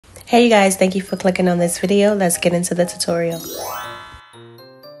Hey you guys, thank you for clicking on this video. Let's get into the tutorial.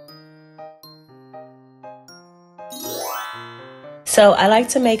 So I like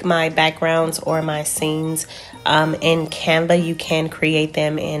to make my backgrounds or my scenes in Canva. You can create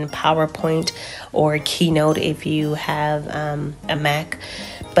them in PowerPoint or Keynote if you have a Mac.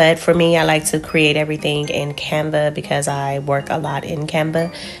 But for me, I like to create everything in Canva because I work a lot in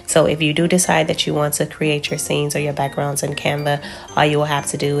Canva. So if you do decide that you want to create your scenes or your backgrounds in Canva, all you will have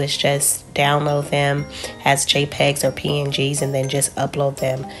to do is just download them as JPEGs or PNGs and then just upload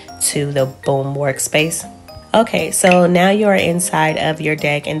them to the Boom workspace. Okay, so now you are inside of your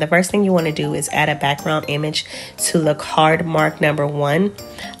deck, and the first thing you want to do is add a background image to the card mark number 1.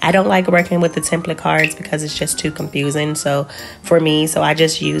 I don't like working with the template cards because it's just too confusing. So for me, I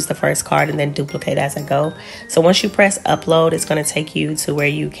just use the first card and then duplicate as I go. So once you press upload, it's going to take you to where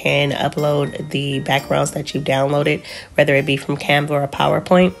you can upload the backgrounds that you've downloaded, whether it be from Canva or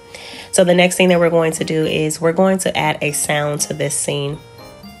PowerPoint. So the next thing that we're going to do is we're going to add a sound to this scene.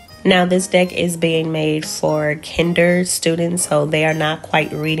 Now this deck is being made for kinder students, so they are not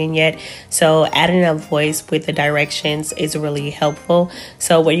quite reading yet. So adding a voice with the directions is really helpful.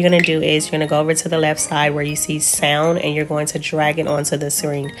 So what you're going to do is you're going to go over to the left side where you see sound, and you're going to drag it onto the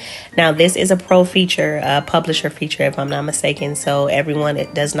screen. Now this is a pro feature, a publisher feature if I'm not mistaken. So everyone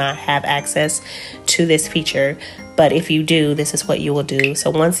does not have access to this feature. But if you do, this is what you will do. So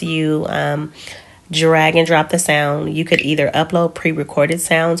once you drag and drop the sound, you could either upload pre-recorded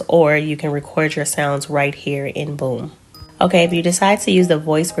sounds or you can record your sounds right here in Boom. Okay, if you decide to use the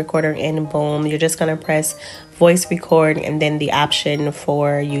voice recorder in Boom, you're just going to press voice record, and then the option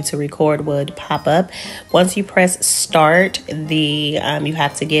for you to record would pop up. Once you press start, you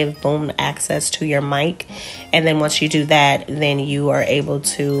have to give Boom access to your mic, and then once you do that, then you are able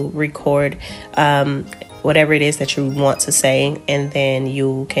to record whatever it is that you want to say, and then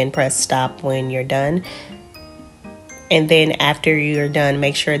you can press stop when you're done. And then after you're done,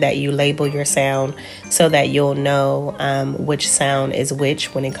 make sure that you label your sound so that you'll know which sound is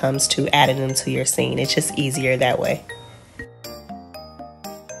which when it comes to adding them to your scene. It's just easier that way.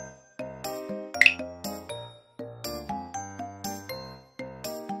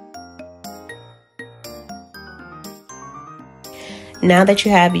 Now that you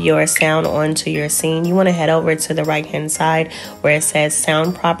have your sound onto your scene, you want to head over to the right hand side where it says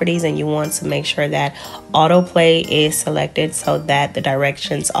sound properties, and you want to make sure that autoplay is selected so that the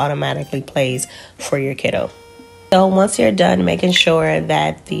directions automatically plays for your kiddo. So once you're done making sure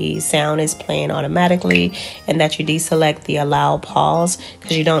that the sound is playing automatically and that you deselect the allow pause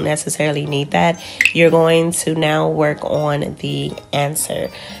because you don't necessarily need that, you're going to now work on the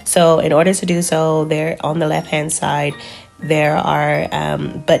answer. So in order to do so, there on the left hand side, there are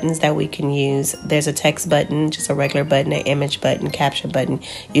buttons that we can use. There's a text button, just a regular button, an image button, caption button.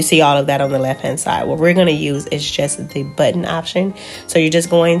 You see all of that on the left hand side. What we're going to use is just the button option. So you're just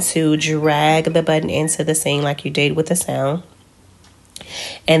going to drag the button into the scene like you did with the sound.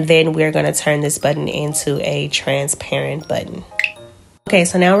 And then we're going to turn this button into a transparent button. Okay,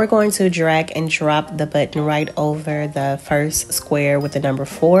 so now we're going to drag and drop the button right over the first square with the number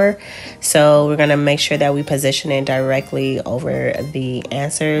 4. So we're going to make sure that we position it directly over the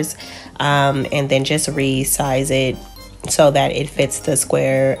answers, and then just resize it so that it fits the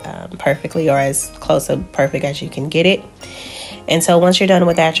square perfectly, or as close to perfect as you can get it. And so once you're done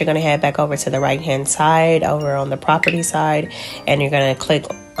with that, you're going to head back over to the right hand side over on the property side, and you're going to click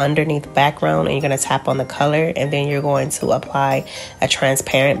underneath background, and you're going to tap on the color, and then you're going to apply a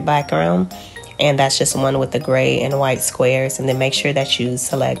transparent background, and that's just one with the gray and white squares. And then make sure that you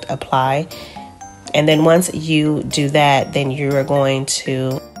select apply, and then once you do that, then you're going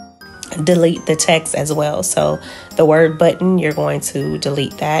to delete the text as well. So the word button, you're going to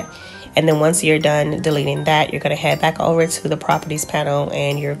delete that. And then once you're done deleting that, you're going to head back over to the properties panel,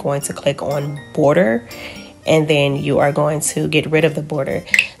 and you're going to click on border, and then you are going to get rid of the border.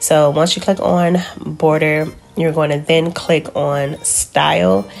 So once you click on border, you're going to then click on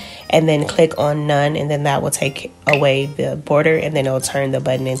style, and then click on none, and then that will take away the border, and then it'll turn the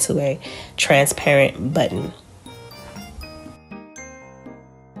button into a transparent button.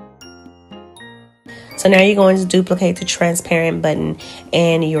 So now you're going to duplicate the transparent button,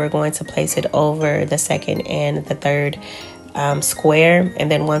 and you are going to place it over the second and the third square.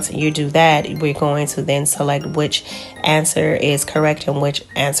 And then once you do that, we're going to then select which answer is correct and which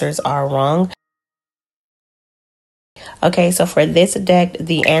answers are wrong. Okay, so for this deck,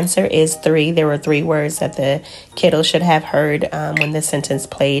 the answer is 3. There were 3 words that the kiddo should have heard when the sentence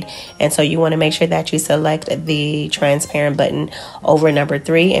played. And so you want to make sure that you select the transparent button over number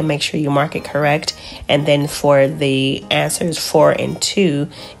 3 and make sure you mark it correct. And then for the answers 4 and 2,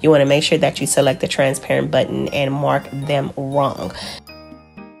 you want to make sure that you select the transparent button and mark them wrong.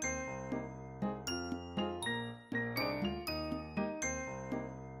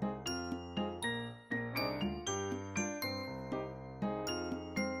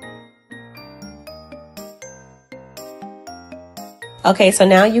 Okay, so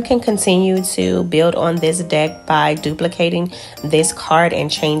now you can continue to build on this deck by duplicating this card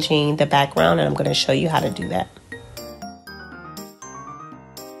and changing the background, and I'm going to show you how to do that.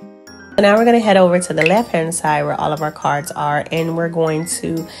 So now we're going to head over to the left hand side where all of our cards are, and we're going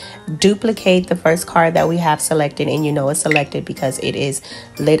to duplicate the first card that we have selected, and you know it's selected because it is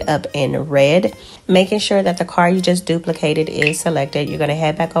lit up in red. Making sure that the card you just duplicated is selected, you're going to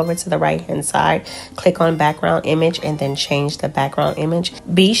head back over to the right hand side, click on background image, and then change the background image.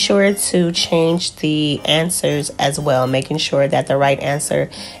 Be sure to change the answers as well, making sure that the right answer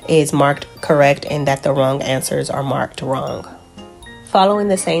is marked correct and that the wrong answers are marked wrong, following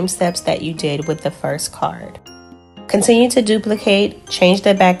the same steps that you did with the first card. Continue to duplicate, change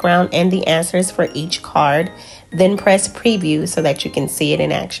the background and the answers for each card, then press preview so that you can see it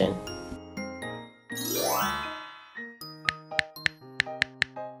in action.